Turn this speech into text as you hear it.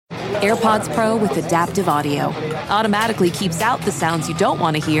AirPods Pro with adaptive audio automatically keeps out the sounds you don't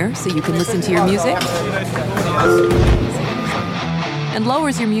want to hear so you can listen to your music, and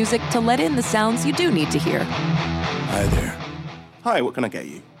lowers your music to let in the sounds you do need to hear. Hi there. Hi, what can I get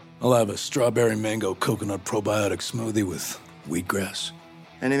you? I'll have a strawberry mango coconut probiotic smoothie with wheatgrass.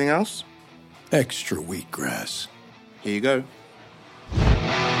 Anything else? Extra wheatgrass. Here you go.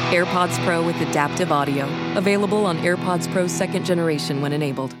 AirPods Pro with adaptive audio. Available on AirPods Pro 2nd generation when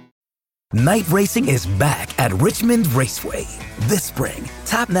enabled. Night racing is back at Richmond Raceway. This spring,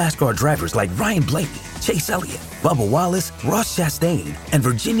 top NASCAR drivers like Ryan Blaney, Chase Elliott, Bubba Wallace, Ross Chastain, and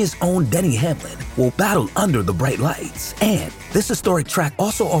Virginia's own Denny Hamlin will battle under the bright lights. And this historic track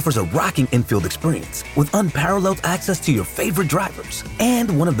also offers a rocking infield experience with unparalleled access to your favorite drivers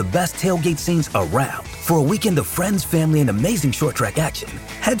and one of the best tailgate scenes around. For a weekend of friends, family, and amazing short track action,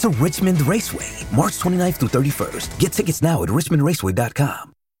 head to Richmond Raceway, March 29th through 31st. Get tickets now at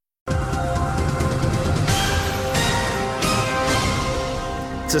richmondraceway.com.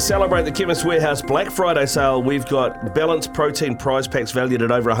 To celebrate the Chemist Warehouse Black Friday sale, we've got Balance Protein prize packs valued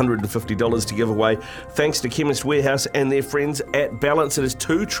at over $150 to give away. Thanks to Chemist Warehouse and their friends at Balance. It is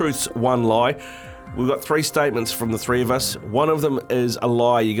 2 truths, 1 lie. We've got 3 statements from the 3 of us. One of them is a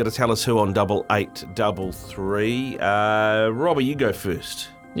lie. You got to tell us who on 8833. Robbie, you go first.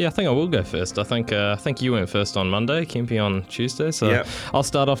 Yeah, I think I will go first. I think you went first on Monday, Kempy on Tuesday, so yep. I'll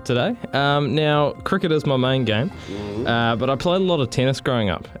start off today. Now, cricket is my main game, but I played a lot of tennis growing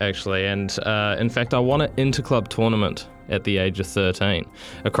up, actually, and in fact, I won an inter-club tournament at the age of 13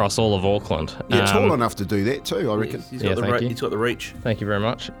 across all of Auckland. You're tall enough to do that too, I reckon. He's got the reach. Thank you very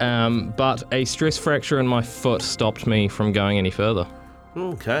much. But a stress fracture in my foot stopped me from going any further.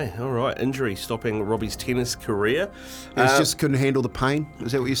 Okay, all right. Injury stopping Robbie's tennis career. He just couldn't handle the pain.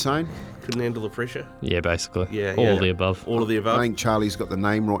 Is that what you're saying? Couldn't handle the pressure? Yeah, basically. Yeah, all of the above. All of the above. I think Charlie's got the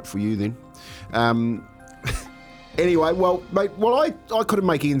name right for you then. Anyway, well, mate, I couldn't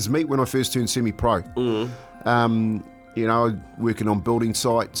make ends meet when I first turned semi-pro. Working on building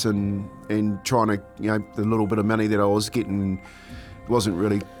sites and trying to, the little bit of money that I was getting wasn't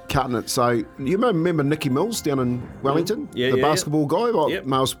really cutting it. So you remember Nicky Mills down in Wellington, the basketball guy? Well,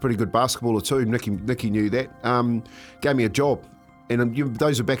 Mills a pretty good basketballer too. Nicky knew that. Gave me a job. And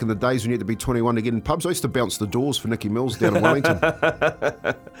those were back in the days when you had to be 21 to get in pubs. I used to bounce the doors for Nicky Mills down in Wellington.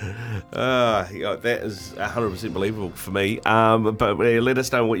 That is 100% believable for me. But let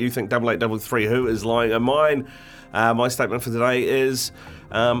us know what you think. 8833, who is lying? My statement for today is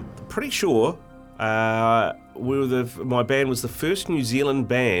pretty sure my band was the first New Zealand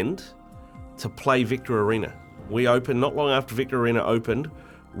band to play Victor Arena. We opened, not long after Victor Arena opened,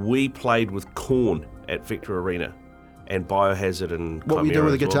 we played with Korn at Victor Arena and Biohazard and what were you doing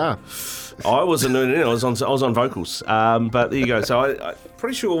with the guitar? I wasn't doing it. I was on vocals. But there you go. So I'm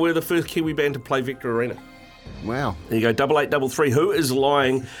pretty sure we're the first Kiwi band to play Victor Arena. Wow. There you go, 8833. Who is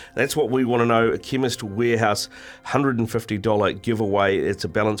lying? That's what we want to know. A Chemist Warehouse $150 giveaway. It's a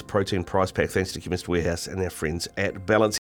Balance Protein prize pack thanks to Chemist Warehouse and our friends at Balance.